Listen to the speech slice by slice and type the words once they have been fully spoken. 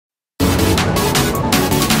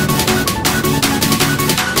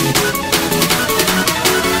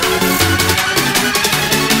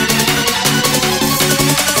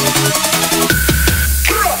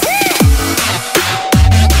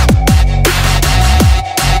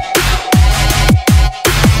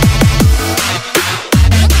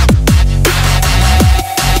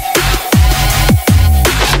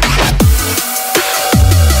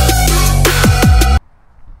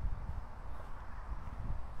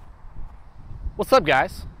What's up,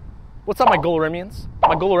 guys? What's up, my GOLUREMI'Ns,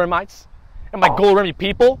 my GOLUREMI'S, and my GOLUREMI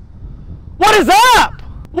people? What is up?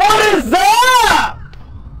 What is up?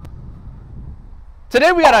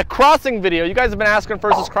 Today we had a crossing video. You guys have been asking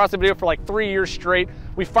for this crossing video for like 3 years straight.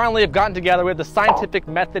 We finally have gotten together. We have the scientific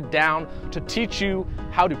method down to teach you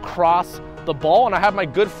how to cross the ball. And I have my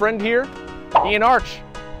good friend here, Ian Arch.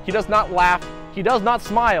 He does not laugh. He does not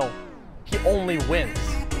smile. He only wins.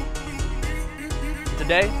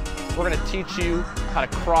 Today, we're gonna teach you how to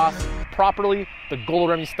cross properly, the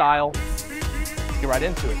GOLUREMI style. Get right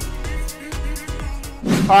into it.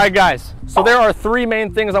 All right, guys, so there are three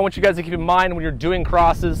main things I want you guys to keep in mind when you're doing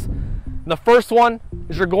crosses. And the first one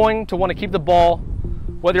is you're going to wanna keep the ball,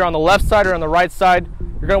 whether you're on the left side or on the right side,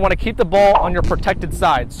 you're gonna wanna keep the ball on your protected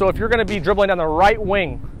side. So if you're gonna be dribbling down the right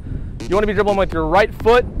wing, you wanna be dribbling with your right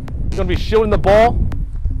foot, you're gonna be shielding the ball,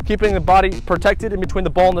 keeping the body protected in between the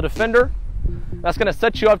ball and the defender. That's gonna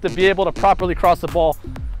set you up to be able to properly cross the ball.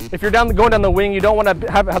 If you're going down the wing, you don't wanna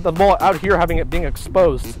have the ball out here having it being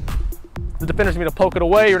exposed. The defender's gonna poke it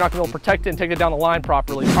away, you're not gonna be able to protect it and take it down the line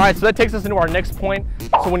properly. All right, so that takes us into our next point.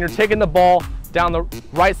 So when you're taking the ball down the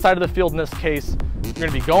right side of the field in this case, you're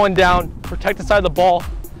gonna be going down, protect the side of the ball,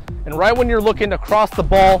 and right when you're looking to cross the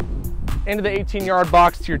ball into the 18-yard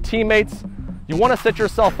box to your teammates, you wanna set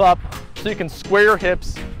yourself up so you can square your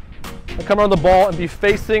hips and come around the ball and be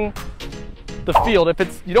facing the field.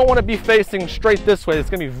 If you don't want to be facing straight this way,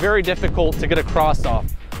 it's going to be very difficult to get a cross off.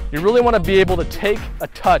 You really want to be able to take a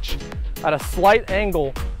touch at a slight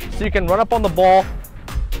angle so you can run up on the ball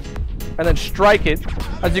and then strike it.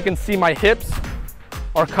 As you can see, my hips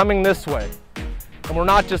are coming this way. And we're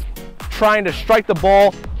not just trying to strike the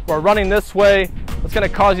ball, we're running this way. It's going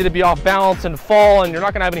to cause you to be off balance and fall, and you're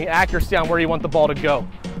not going to have any accuracy on where you want the ball to go.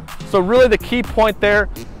 So really the key point there,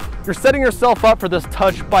 you're setting yourself up for this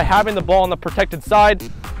touch by having the ball on the protected side.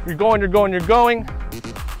 You're going.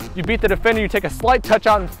 You beat the defender, you take a slight touch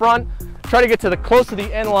out in front, try to get to close to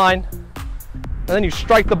the end line, and then you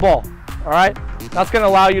strike the ball, all right? That's gonna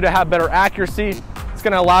allow you to have better accuracy. It's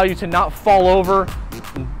gonna allow you to not fall over,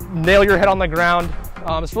 and nail your head on the ground.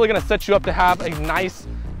 It's really gonna set you up to have a nice,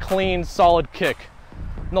 clean, solid kick.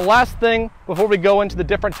 And the last thing, before we go into the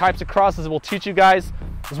different types of crosses we'll teach you guys,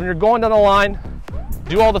 is when you're going down the line,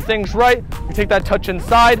 do all the things right, you take that touch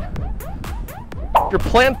inside. Your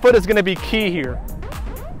plant foot is gonna be key here.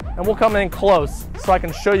 And we'll come in close so I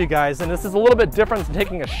can show you guys. And this is a little bit different than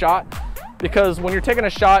taking a shot, because when you're taking a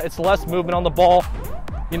shot, it's less movement on the ball.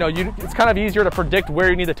 You know, it's kind of easier to predict where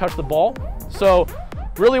you need to touch the ball. So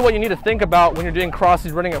really what you need to think about when you're doing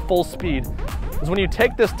crosses running at full speed is when you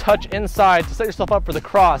take this touch inside to set yourself up for the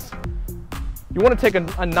cross, you wanna take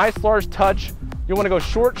a nice large touch. You wanna go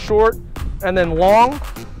short, and then long,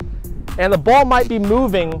 and the ball might be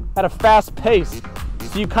moving at a fast pace.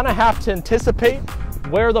 So you kind of have to anticipate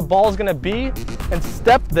where the ball is going to be and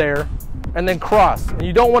step there and then cross. And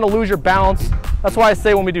you don't want to lose your balance. That's why I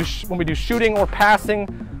say when we do shooting or passing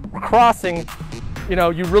or crossing, you know,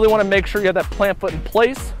 you really want to make sure you have that plant foot in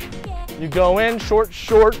place. You go in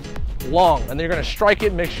short, long, and then you're going to strike it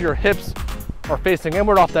and make sure your hips are facing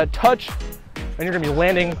inward off that touch, and you're going to be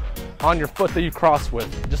landing on your foot that you cross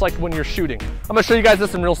with, just like when you're shooting. I'm gonna show you guys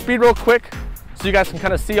this in real speed real quick so you guys can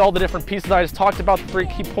kind of see all the different pieces I just talked about, the three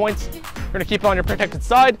key points. You're gonna keep it on your protected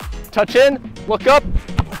side, touch in, look up,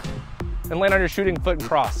 and land on your shooting foot and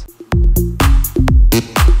cross.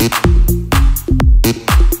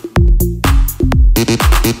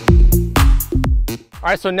 All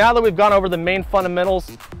right, so now that we've gone over the main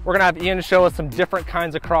fundamentals, we're gonna have Ian show us some different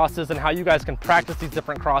kinds of crosses and how you guys can practice these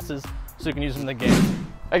different crosses so you can use them in the game.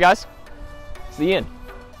 Hey guys, it's Ian.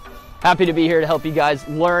 Happy to be here to help you guys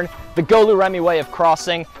learn the GOLUREMI way of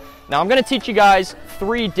crossing. Now I'm gonna teach you guys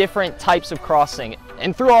 3 different types of crossing.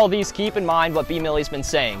 And through all these, keep in mind what B-Millie's been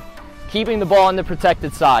saying. Keeping the ball on the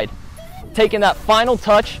protected side. Taking that final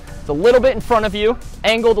touch, it's a little bit in front of you,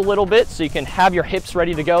 angled a little bit so you can have your hips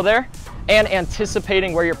ready to go there, and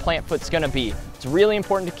anticipating where your plant foot's gonna be. It's really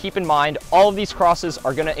important to keep in mind all of these crosses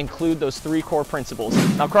are gonna include those 3 core principles.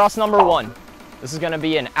 Now cross number 1. This is gonna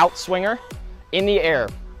be an outswinger in the air.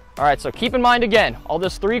 All right, so keep in mind again, all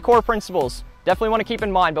those 3 core principles, definitely wanna keep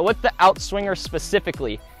in mind, but with the outswinger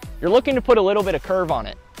specifically, you're looking to put a little bit of curve on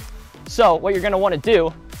it. So what you're gonna wanna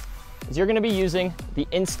do is you're gonna be using the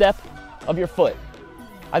instep of your foot,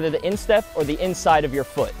 either the instep or the inside of your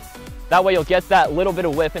foot. That way you'll get that little bit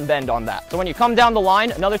of whip and bend on that. So when you come down the line,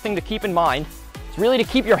 another thing to keep in mind is really to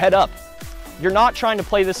keep your head up. You're not trying to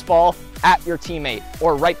play this ball at your teammate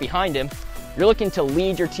or right behind him. You're looking to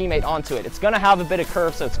lead your teammate onto it. It's gonna have a bit of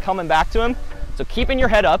curve, so it's coming back to him. So keeping your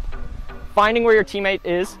head up, finding where your teammate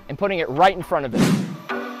is, and putting it right in front of him.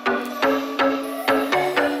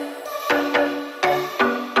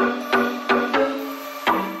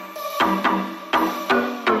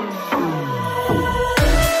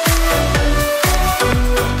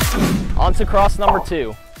 to cross number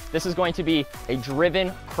 2. This is going to be a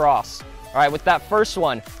driven cross. All right, with that first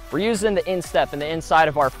one, we're using the instep and the inside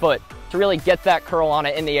of our foot to really get that curl on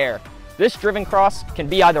it in the air. This driven cross can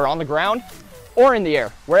be either on the ground or in the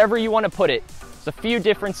air, wherever you want to put it. There's a few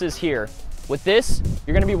differences here. With this,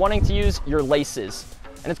 you're going to be wanting to use your laces,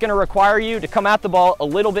 and it's going to require you to come at the ball a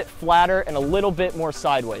little bit flatter and a little bit more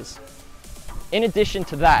sideways. In addition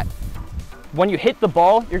to that, when you hit the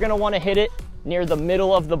ball, you're going to want to hit it near the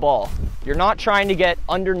middle of the ball. You're not trying to get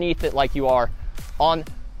underneath it like you are on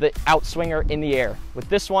the outswinger in the air. With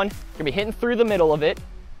this one, you're going to be hitting through the middle of it,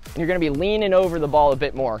 and you're going to be leaning over the ball a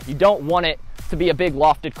bit more. You don't want it to be a big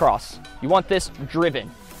lofted cross. You want this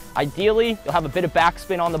driven. Ideally, you'll have a bit of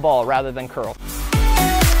backspin on the ball rather than curl.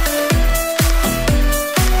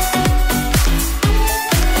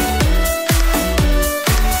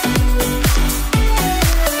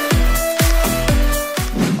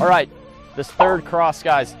 All right, this third cross,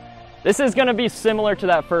 guys. This is gonna be similar to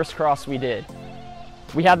that first cross we did.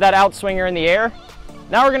 We had that outswinger in the air.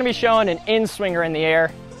 Now we're gonna be showing an in-swinger in the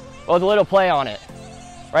air with a little play on it.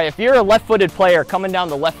 Right, if you're a left-footed player coming down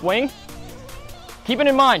the left wing, keep it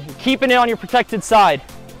in mind, you're keeping it on your protected side.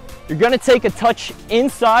 You're gonna take a touch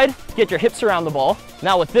inside, get your hips around the ball.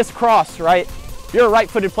 Now with this cross, right, if you're a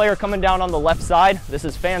right-footed player coming down on the left side, this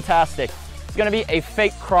is fantastic. It's gonna be a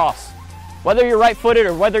fake cross. Whether you're right-footed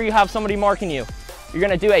or whether you have somebody marking you, you're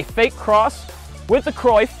gonna do a fake cross with the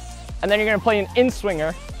Cruyff, and then you're gonna play an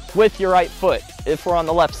in-swinger with your right foot if we're on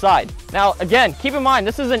the left side. Now, again, keep in mind,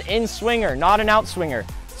 this is an in-swinger, not an outswinger.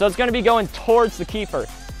 So it's gonna be going towards the keeper.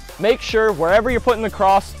 Make sure wherever you're putting the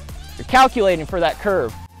cross, you're calculating for that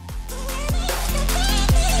curve.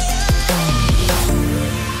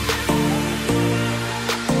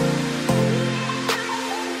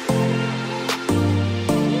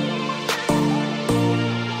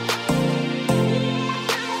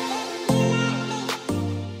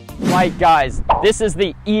 Right, guys, this is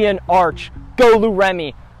the Ian Arch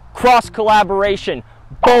GOLUREMI cross collaboration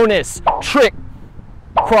bonus trick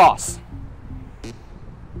cross.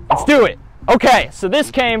 Let's do it. Okay, so this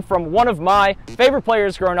came from one of my favorite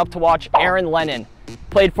players growing up to watch, Aaron Lennon.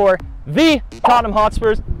 Played for the Tottenham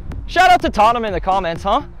Hotspurs. Shout out to Tottenham in the comments,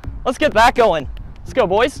 huh? Let's get that going. Let's go,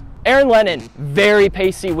 boys. Aaron Lennon, very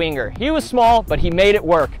pacey winger. He was small, but he made it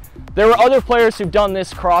work. There were other players who've done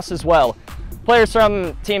this cross as well. Players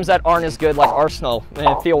from teams that aren't as good, like Arsenal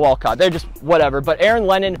and Theo Walcott, they're just whatever. But Aaron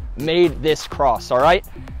Lennon made this cross, all right?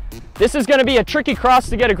 This is gonna be a tricky cross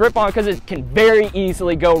to get a grip on because it can very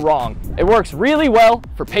easily go wrong. It works really well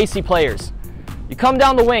for pacey players. You come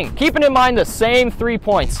down the wing, keeping in mind the same 3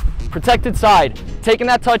 points. Protected side, taking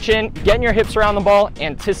that touch in, getting your hips around the ball,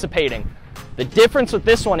 anticipating. The difference with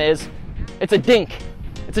this one is, it's a dink,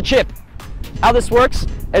 it's a chip. How this works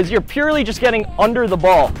is you're purely just getting under the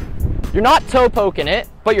ball. You're not toe poking it,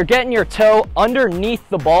 but you're getting your toe underneath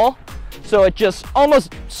the ball, so it just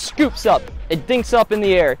almost scoops up. It dinks up in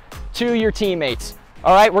the air to your teammates.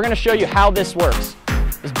 All right, we're gonna show you how this works.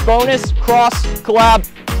 This bonus cross collab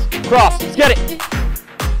cross. Let's get it.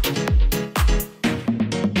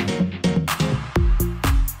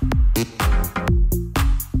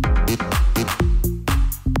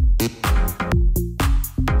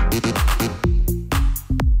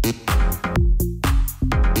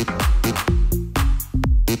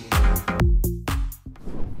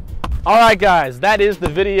 All right, guys, that is the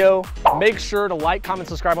video. Make sure to like, comment,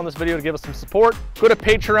 subscribe on this video to give us some support. Go to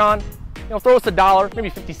Patreon, throw us $1, maybe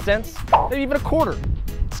 50 cents, maybe even a quarter.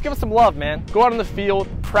 Just give us some love, man. Go out in the field,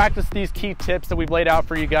 practice these key tips that we've laid out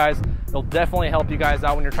for you guys. They'll definitely help you guys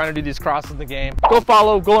out when you're trying to do these crosses in the game. Go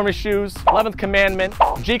follow GOLUREMI'S shoes, 11th commandment,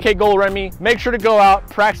 GK GOLUREMI. Make sure to go out,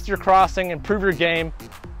 practice your crossing, improve your game.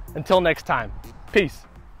 Until next time, peace.